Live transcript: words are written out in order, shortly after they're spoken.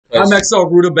I'm XL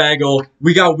Rutabago.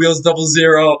 We got Wheels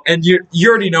 00, and you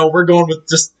already know we're going with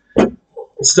just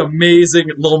amazing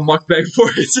little mukbang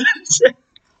for it.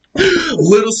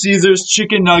 Little Caesars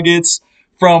chicken nuggets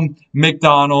from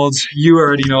McDonald's. You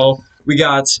already know. We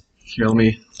got here. Let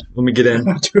me get in.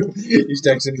 He's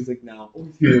texting. He's like, "No,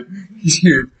 he's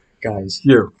here, Guys.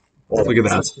 Here, look at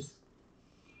that.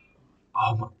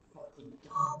 Oh my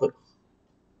God.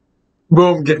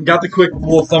 Boom! Got the quick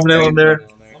little thumbnail in there.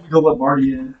 Let me go let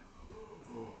Marty in.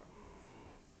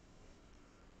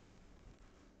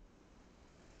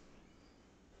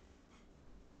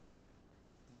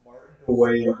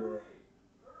 Away.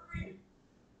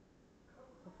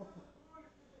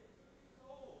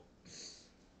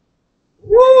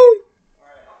 Woo!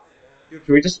 Dude,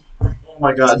 can we just? Oh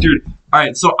my God, dude! All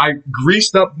right, so I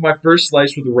greased up my first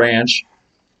slice with ranch,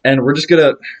 and we're just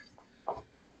gonna.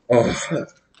 Oh,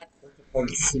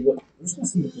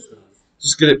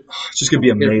 just gonna be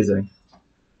amazing.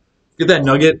 Get that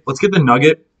nugget. Let's get the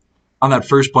nugget on that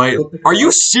first bite. Are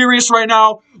you serious right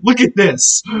now? Look at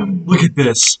this. Look at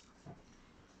this.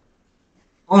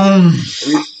 Oh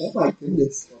my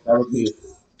goodness. That would be.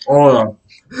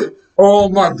 Oh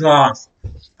my gosh.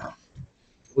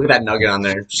 Look at that nugget on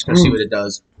there. Just gonna see what it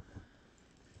does.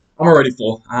 I'm already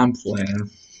full. I'm playing.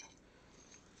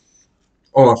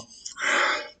 Oh.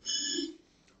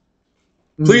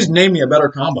 Please name me a better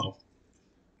combo.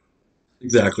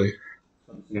 Exactly.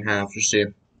 You have to see.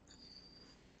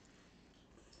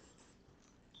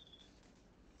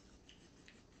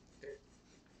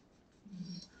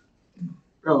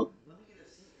 Bro.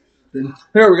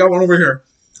 Here, we got one over here.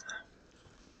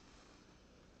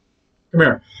 Come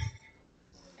here.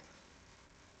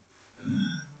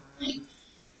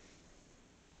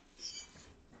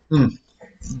 Mm.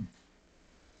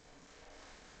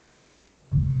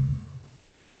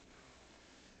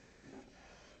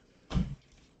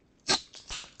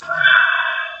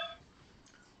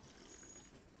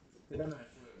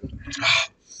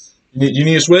 You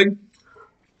need a swig?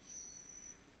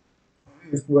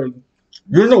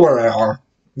 You know where they are.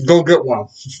 Go get one.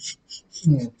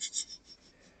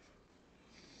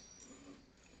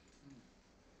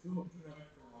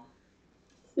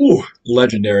 Ooh,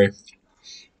 legendary.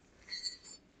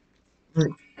 Got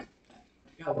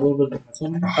a little bit of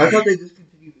something. I thought they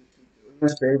discontinued it. It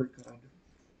was my favorite kind.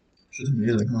 This is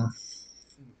amazing, huh?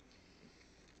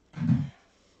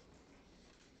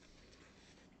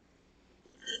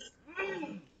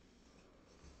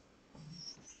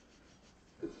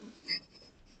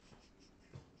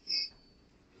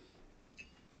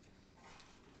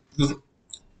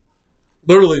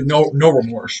 Literally no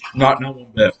remorse. Not one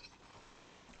bit.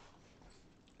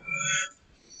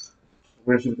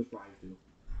 We're gonna see what the fries do.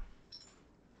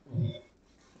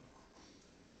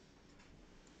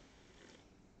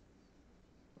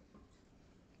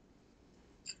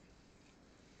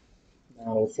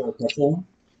 Now for a pretzel.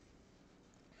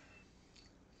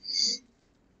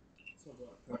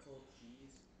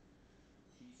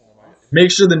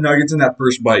 Make sure the nuggets in that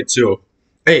first bite too.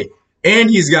 Hey, and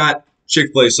he's got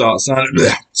Chick-fil-A sauce on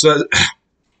it. So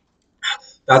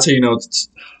that's how you know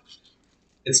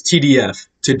it's TDF,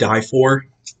 to die for.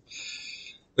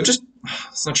 But just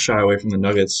let's not shy away from the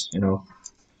nuggets, you know.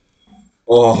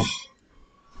 Oh,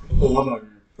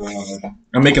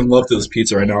 I'm making love to this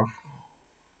pizza right now.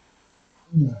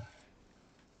 I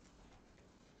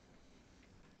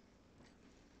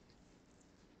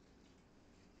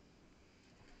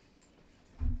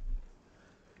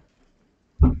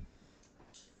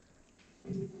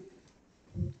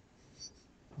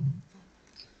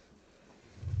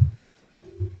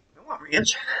want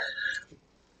ranch.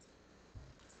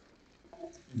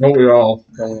 Don't we all?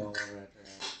 We're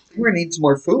gonna need some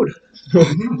more food.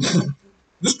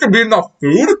 This could be enough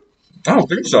food? I don't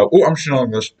think so. Oh, I'm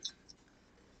smelling this.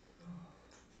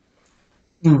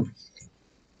 Why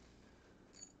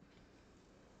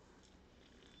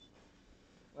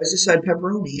is this side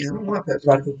pepperoni? I don't want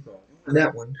pepperoni. I want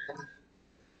that one.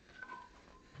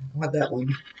 I want that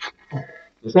one.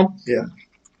 This one? Yeah.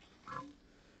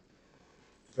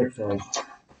 I'm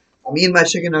eating my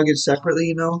chicken nuggets separately,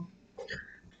 you know.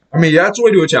 I mean, yeah, that's a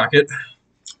way to attack it.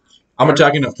 I'm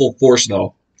attacking it full force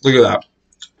though. Look at that.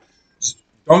 Just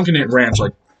dunking it in ranch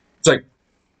like it's like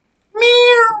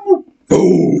meow.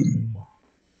 Boom.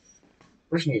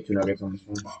 We're just gonna get 2 nuggets on this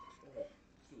one.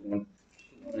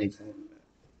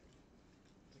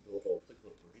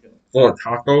 Oh, a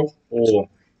taco. Oh.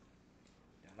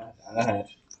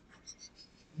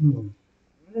 Mm.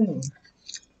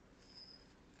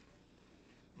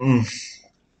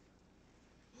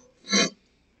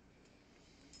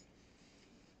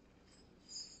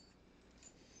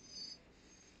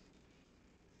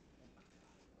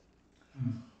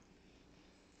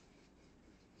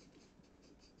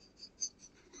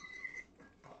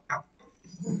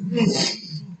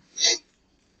 It's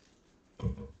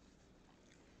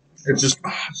just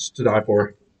to die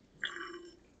for.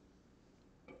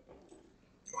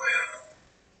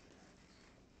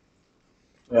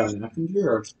 Yeah, nothing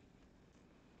here.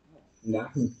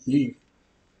 Nothing here.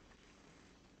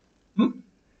 My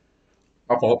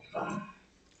fault.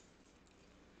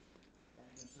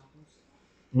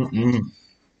 Mm-mm.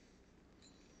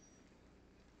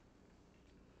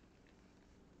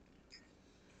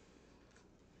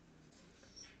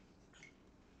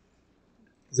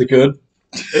 Is it good?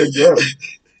 Yeah.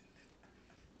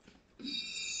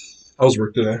 How was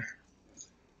work today?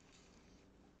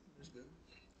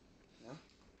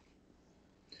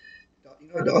 You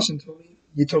know what Dawson told me?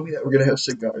 He told me that we're gonna have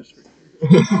cigars.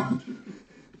 I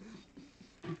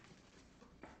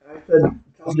said,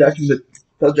 tell Jackson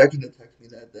to text me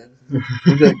that then.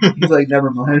 He's like, never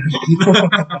mind.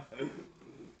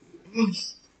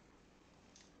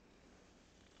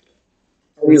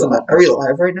 Are we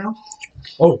live right now?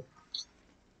 Oh,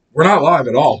 we're not live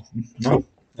at all. No,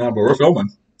 but we're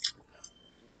filming.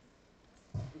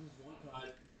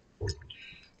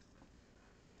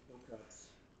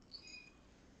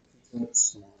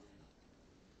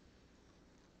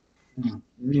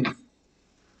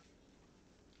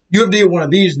 You have to get one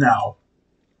of these now.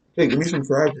 Hey, give me some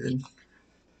fries, dude.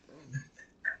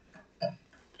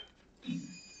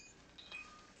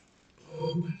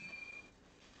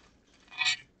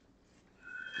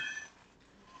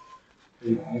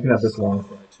 You can have this one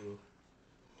fry too.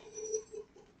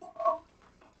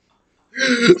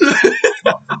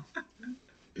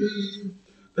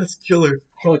 That's killer.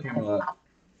 Show the camera that.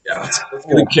 Yeah, let's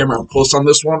get a camera up close on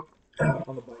this one.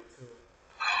 On the bite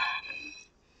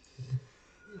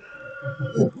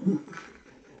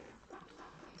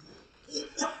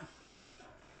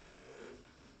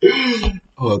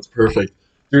Oh, that's perfect.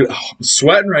 Dude, I'm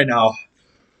sweating right now.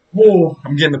 Oh,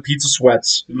 I'm getting the pizza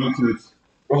sweats. Me too.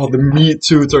 Oh, the meat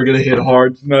toots are going to hit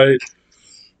hard tonight.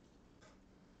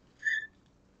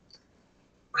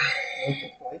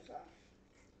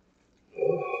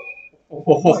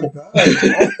 Oh my god.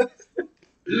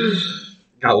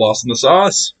 Got lost in the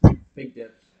sauce. Big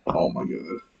dip. Oh, my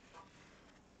God.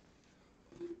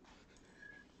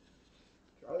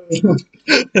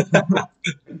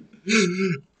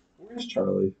 Where's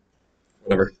Charlie?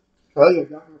 Whatever. Charlie, I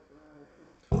got her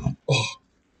fries. Oh.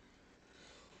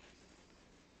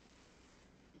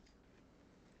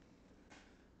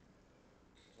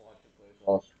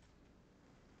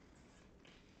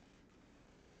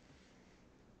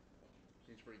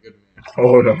 Seems pretty good to me.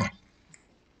 Oh, no.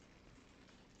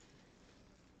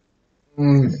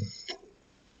 Mm.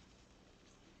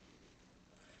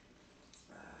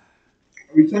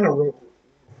 Are we kind of roll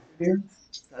here?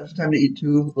 That's time to eat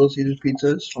 2 Little Caesars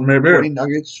pizzas. Maybe. 20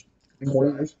 nuggets.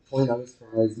 20 nuggets,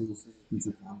 fries, and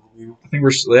pizza combo meal. I think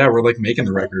we're like making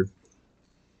the record.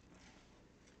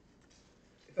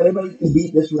 If anybody can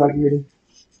beat this record,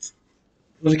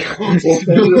 we'll send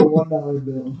you a $1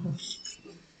 bill.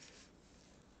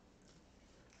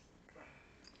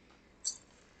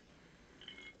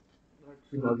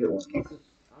 Nugget one.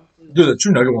 Dude, the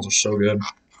 2 nugget ones are so good.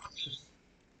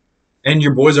 And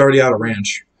your boy's already out of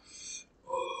ranch.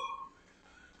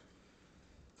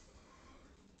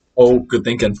 Oh, good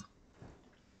thinking.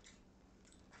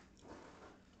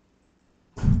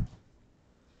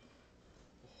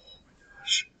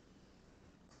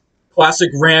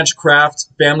 Classic ranch craft,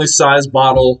 family size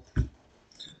bottle.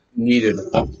 Needed.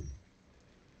 You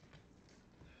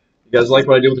guys like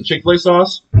what I do with the Chick-fil-A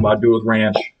sauce? I'm about to do it with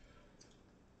ranch.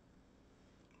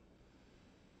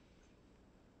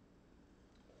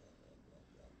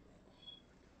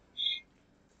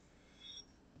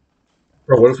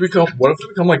 Bro, what if we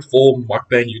become like full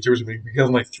mukbang YouTubers and we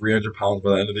become like 300 pounds by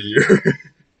the end of the year?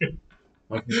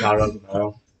 Like the powder of the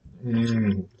barrel.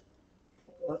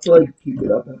 Let's like keep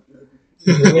it up after.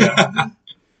 Yeah.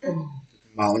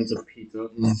 Mountains of pizza.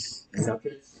 And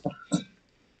nuggets.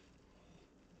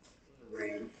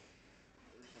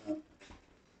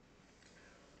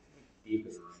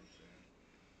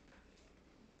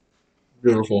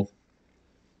 Beautiful.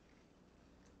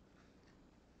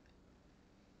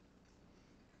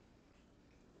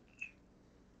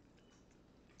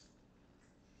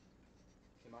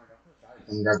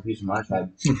 And grab a piece of my side.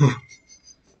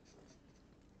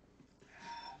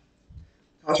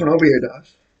 Toss one over here,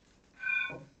 Doss.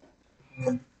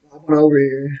 Lob one over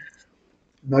here.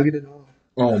 Nugget it all.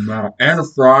 Oh man, and a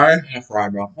fry. And a fry,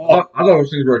 bro. I thought those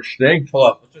things were extinct. Hold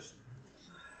up. Let's just.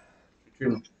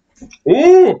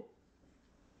 Ooh.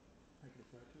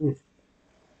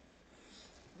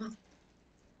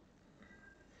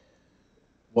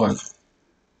 What?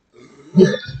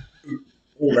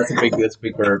 Oh, that's a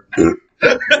big burp.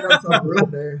 Got some room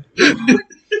there.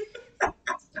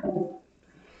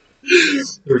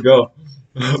 Here we go.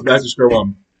 Back to square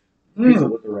one. Pizza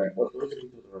with the red. What's the pizza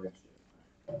with the red?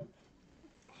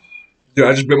 Dude,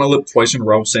 I just bit my lip twice in a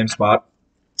row, same spot.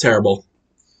 Terrible.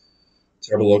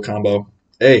 Terrible little combo.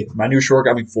 Hey, my new short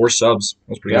got me 4 subs.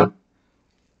 That's pretty Yeah.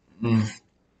 good.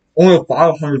 Only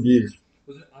 500 views.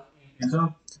 Was it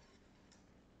pizza?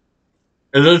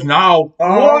 It is now.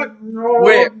 What? No.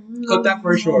 Wait, cut that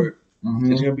for a short. Mhm.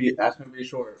 That's gonna be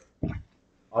short.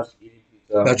 Us eating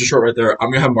pizza. That's a short right there. I'm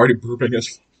gonna have Marty burping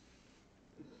us.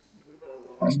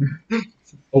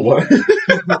 Oh, what?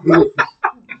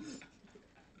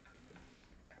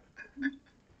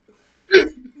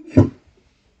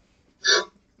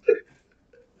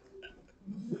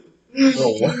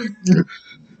 Oh, what?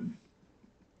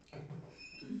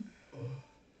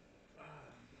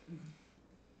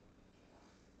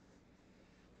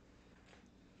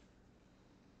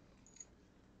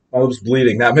 My lip's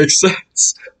bleeding. That makes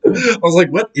sense. I was like,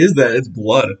 what is that? It's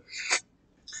blood.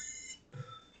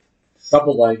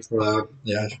 Couple likes for that.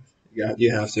 Yeah,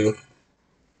 you have to.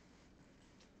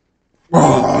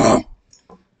 Mm.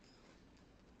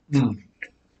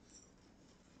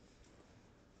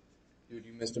 Dude,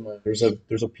 you missed him. There's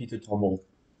a pizza tumble.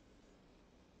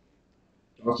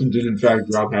 Austin did in fact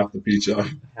drop half the pizza.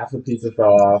 Half the pizza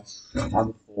fell off on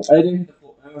the floor. I didn't hit the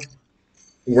floor.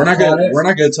 We're not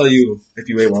gonna tell you if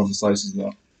you ate one of the slices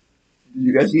though. Did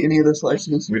you guys eat any of the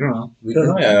slices? We don't know. We don't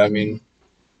know yet. I mean,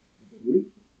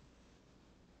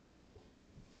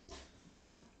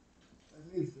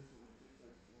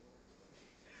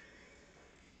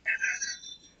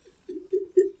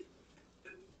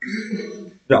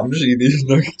 Yeah, I'm just eating these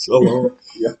nuggets alone.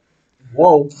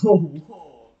 whoa,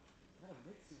 whoa.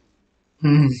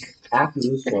 Mm. After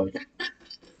this one.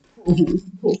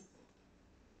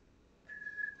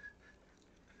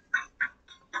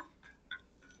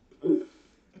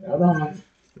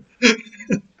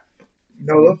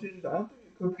 No, those things, I don't think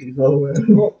you cook these all the way.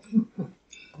 Look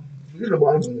at the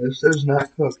bottom of this. It is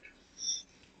not cooked.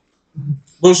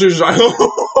 Little Caesars, I look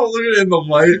at it in the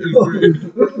light.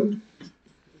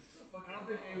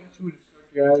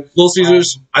 Little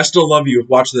Caesars, I still love you.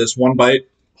 Watch this. One bite.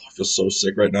 Oh, I feel so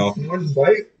sick right now. One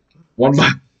bite? One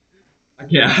bite. I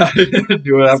can't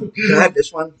do it. Can I have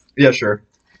this one? Yeah, sure.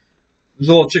 There's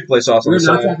a little Chick-fil-A sauce on We're the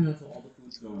not side. talking until all the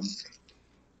food's gone.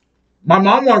 My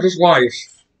mom wants a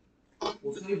slice.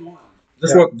 We'll save one.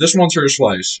 This one's her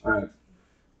slice. Alright.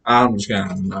 I'm just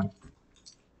gonna. Alright,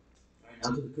 now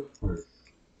to the cook part.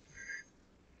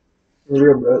 For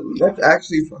real, bro. That's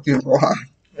actually fucking raw.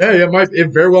 Yeah, it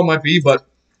very well might be, but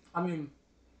I mean,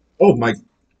 oh my, It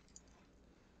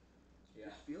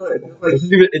feels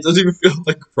it doesn't even feel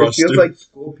like crust. it feels Dude. like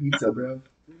school pizza, bro.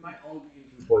 we might all be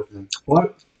in food poisoning.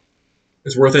 What?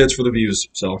 It's worth it. It's for the views.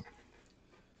 So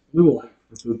We will like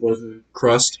for food poisoning.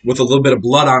 crust with a little bit of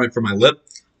blood on it for my lip.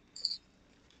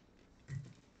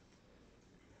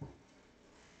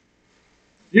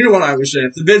 You know what I was saying?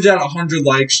 If the vid's at 100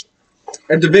 likes,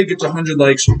 if the vid gets 100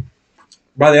 likes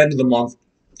by the end of the month,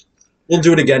 we'll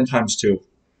do it again times 2.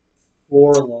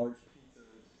 4 large pizzas.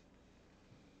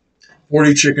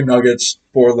 40 chicken nuggets,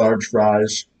 4 large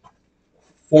fries,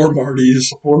 4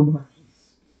 Martys. 4 more.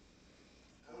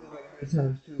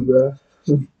 Times 2, bro.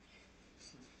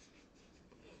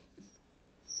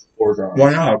 4 jars.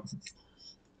 Why not?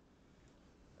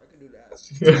 I can do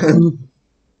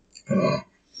that.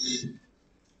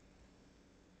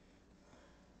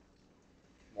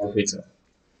 More pizza.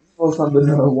 Well, something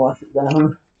to wash it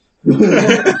down.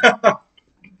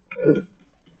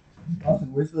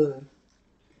 Austin, where's the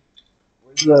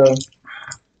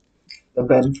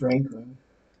Ben Franklin?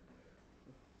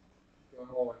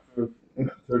 Oh, my food.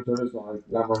 Third is like,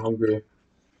 I'm more hungry.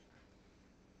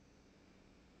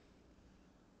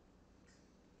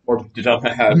 More pizza down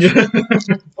the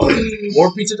hatch.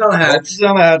 More pizza down the hatch. Hatch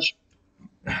down the hatch.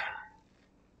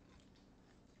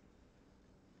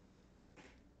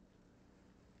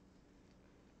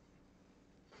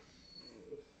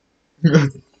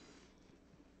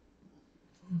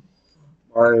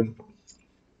 Alright.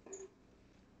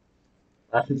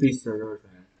 That should be Sir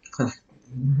North.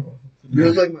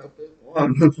 Feels like my fifth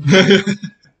one.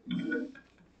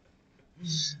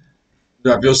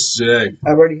 Dude, I feel sick.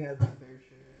 I've already had my fair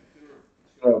share.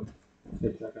 So,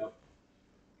 okay, check out.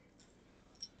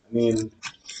 I mean,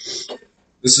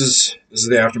 This is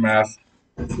the aftermath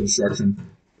of construction.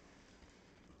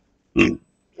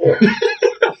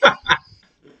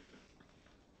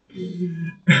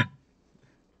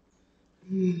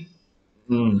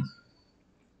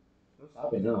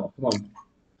 stop it now. Come on.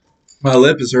 My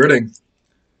lip is hurting.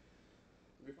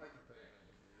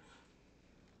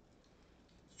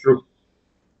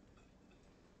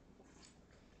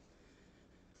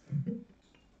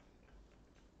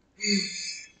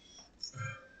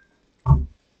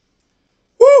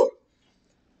 Woo!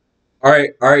 All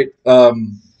right. I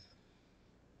don't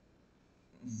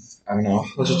know.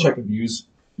 Let's just check the views.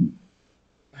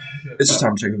 It's just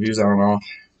time to check the views. I don't know.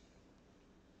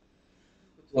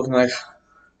 What's it looking like?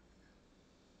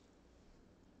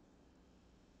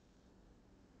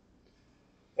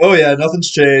 Oh yeah, nothing's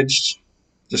changed.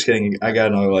 Just kidding. I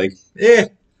got another like.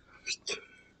 Look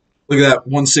at that,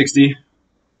 160.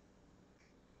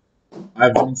 I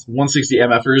have 160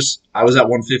 MFers. I was at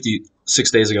 150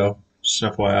 6 days ago. Just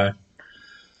an FYI.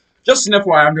 Just an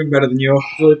FYI, I'm doing better than you.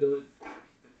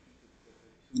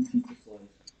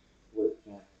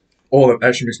 Oh, that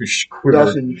actually makes me quiver.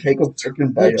 Dawson, take a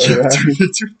freaking bite of that.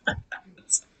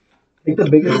 Take the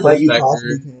biggest bite you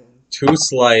possibly can. 2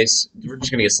 slice. We're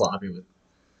just gonna get sloppy with.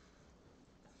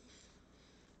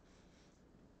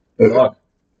 Good luck.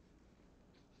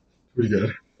 Pretty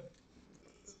good.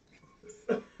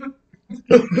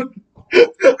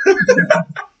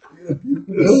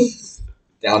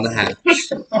 Down the hatch.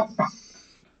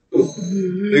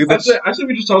 I think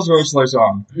we just toss another slice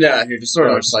on. Yeah, here, just throw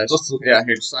another slice. Yeah,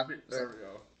 here, just slap it. There we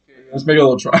go. Let's make a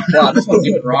little try. Wow, this one's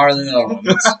even rawer than the other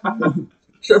one.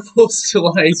 Triple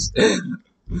slice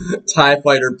TIE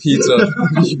Fighter pizza.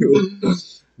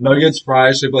 Nuggets,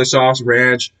 fries, Chipotle sauce,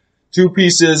 ranch, 2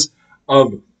 pieces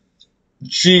of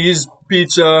cheese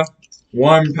pizza,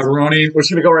 1 pepperoni. We're just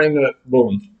gonna go right into it.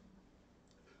 Boom.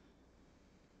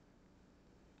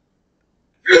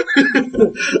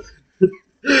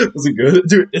 Was it good?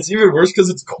 Dude, it's even worse because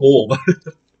it's cold.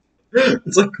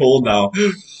 It's like cold now.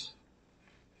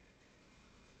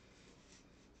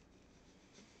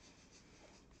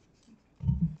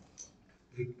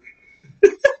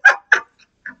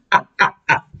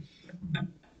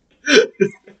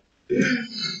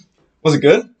 Was it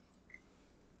good?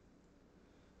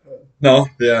 No?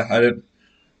 Yeah, I didn't.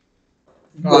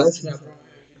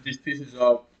 These pieces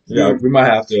up. Yeah, we might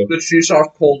have to. The cheese sauce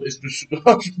cold is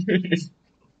disgusting.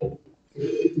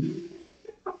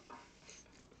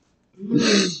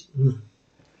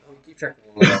 Keep checking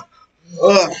one out.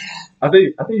 I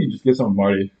think you just get some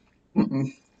Marty.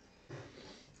 I'm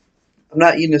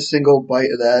not eating a single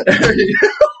bite of that.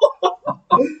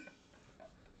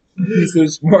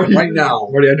 Pieces, Marty. Right now.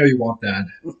 Marty, I know you want that.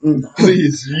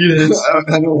 Please eat it.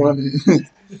 I don't want it.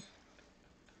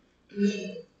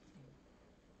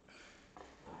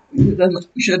 We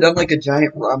should have done like a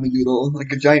giant ramen noodle,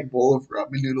 like a giant bowl of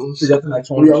ramen noodles. Is that the next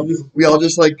one? We all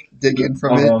just like dig in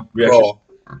from it. We actually,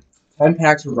 Bro, 10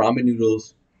 packs of ramen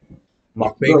noodles.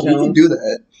 Mukbang Bro, we can challenge. do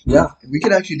that. Yeah. We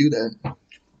could actually do that.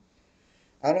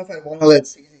 I don't know if I want all that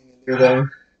seasoning in there though.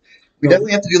 We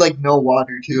definitely have to do like no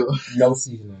water too. No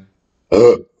seasoning.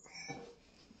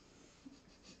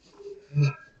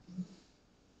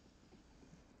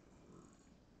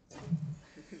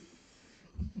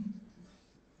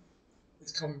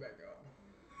 It's coming back up.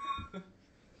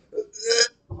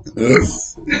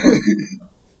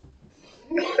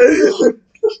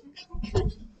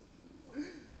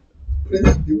 What is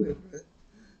it doing, man?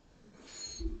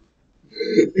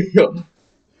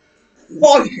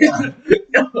 Oh, yeah.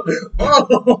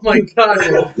 Oh my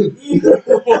god. They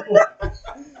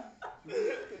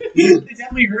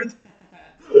definitely heard that.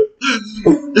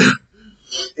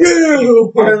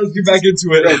 Ew. Alright, let's get back into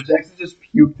Bro, it. Jackson just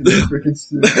puked in the freaking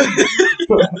soup.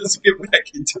 Let's get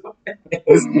back into it.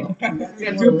 We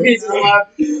got 2 pieces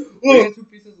left. We got 2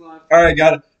 pieces left. Alright,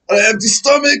 got it. An empty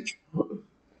stomach.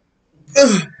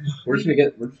 We're just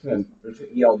gonna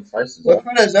eat all these slices. What's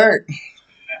for dessert?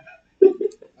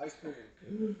 Ice cream.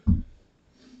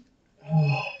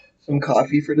 Some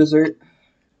coffee for dessert.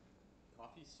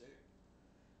 Coffee sick.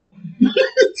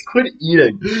 Quit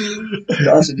eating.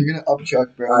 Dawson, you're gonna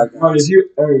upchuck, bro. Alright,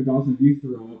 Alright, Dawson, if you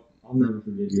throw up, I'll never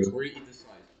forgive you. We're gonna eat this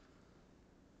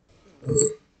slice.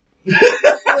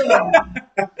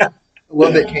 A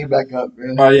little bit came back up,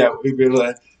 bro. Oh yeah, we've been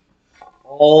like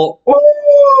All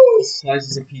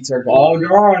slices of pizza are all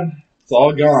gone. It's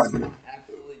all gone.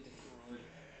 absolutely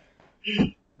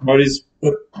destroyed. Marty's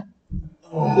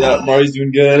Marty's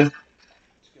doing good.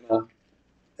 Just gonna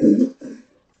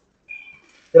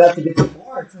You'll have to get some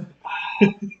more.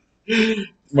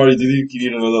 Marty, do you think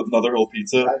you need another whole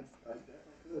pizza?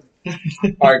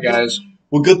 Alright guys.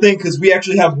 Well, good thing because we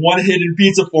actually have one hidden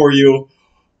pizza for you.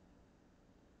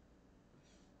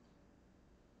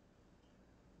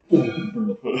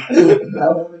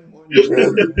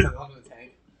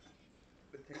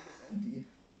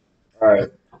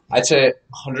 Alright. I'd say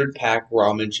 100-pack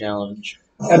ramen challenge.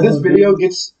 And this video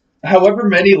gets, however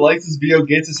many likes this video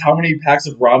gets, is how many packs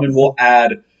of ramen we'll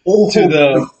add to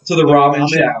the ramen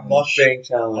challenge. Mukbang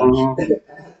challenge.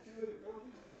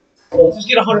 Just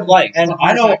get 100 likes. And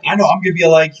I know, I'm gonna be a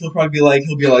like. He'll probably be a like.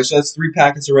 He'll be a like. So that's 3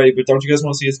 packets already. But don't you guys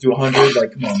want to see us do 100?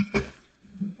 Like, come on.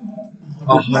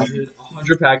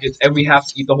 100 packets, and we have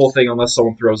to eat the whole thing unless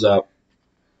someone throws up.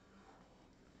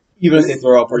 Even if they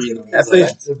throw up, or you know,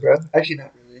 Expensive, bro. Actually,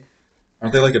 not really.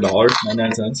 aren't they like $1,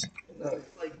 99 cents? No,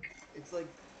 it's like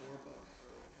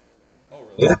 $4. Oh,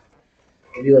 really?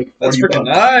 Maybe like That's 40 freaking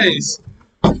bucks.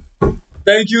 nice.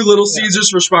 Thank you, Little Caesars,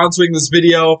 for sponsoring this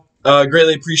video.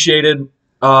 Greatly appreciated.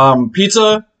 Pizza,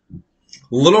 a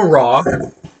little raw,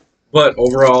 but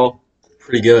overall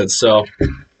pretty good. So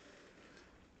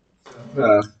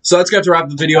that's got to wrap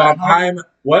the video up.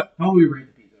 What? How do we rate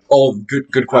the pizza? Oh,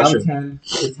 good question. Out of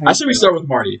 10. I say we start with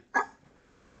Marty.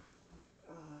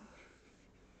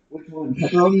 Which one?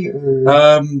 Pepperoni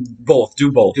or Both.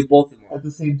 Do both. Do both of them. at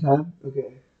the same time?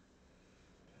 Okay.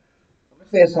 I'm gonna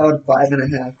say a solid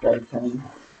 5.5 out of 10.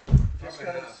 Just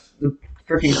because the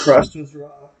freaking crust was raw.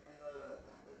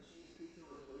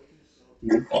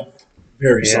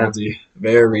 Very salty.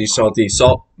 Very salty.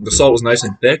 Salt. The salt was nice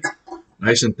and thick.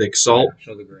 Nice and thick salt.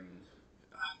 Show the grains.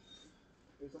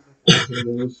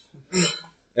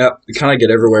 Yeah, they kind of get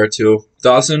everywhere too.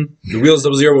 Dawson, the Wheels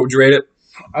 00. What would you rate it?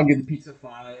 I'll give the pizza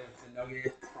 5. The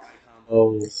nugget fry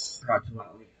combo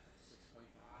approximately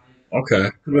 6.5.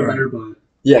 Okay. Could have been better, but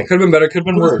Yeah, could have been better. Could have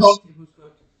been worse.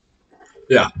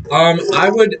 Yeah. I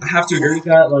would have to agree with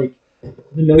that. Like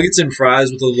the nuggets and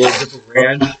fries with a little dip of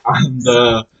ranch on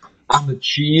the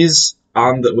cheese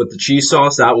with the cheese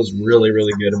sauce, that was really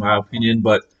good in my opinion.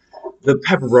 But the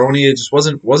pepperoni, it just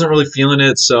wasn't really feeling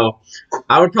it. So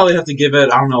I would probably have to give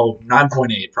it, I don't know,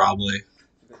 9.8 probably.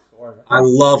 I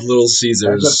love Little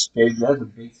Caesars. That's a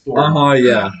big store.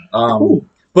 Yeah.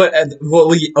 But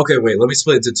okay, wait. Let me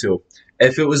split it to 2.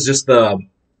 If it was just the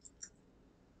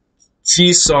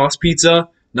cheese sauce pizza,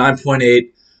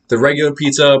 9.8. The regular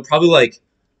pizza, probably like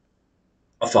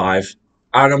a 5.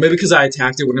 I don't know, maybe because I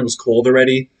attacked it when it was cold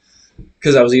already.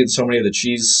 Because I was eating so many of the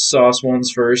cheese sauce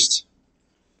ones first.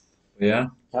 Yeah.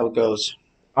 How it goes.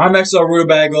 I'm XL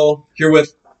Rutabagle, here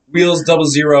with Wheels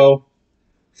 00,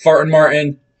 Fart and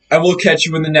Martin, and we'll catch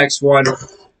you in the next one.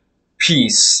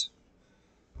 Peace.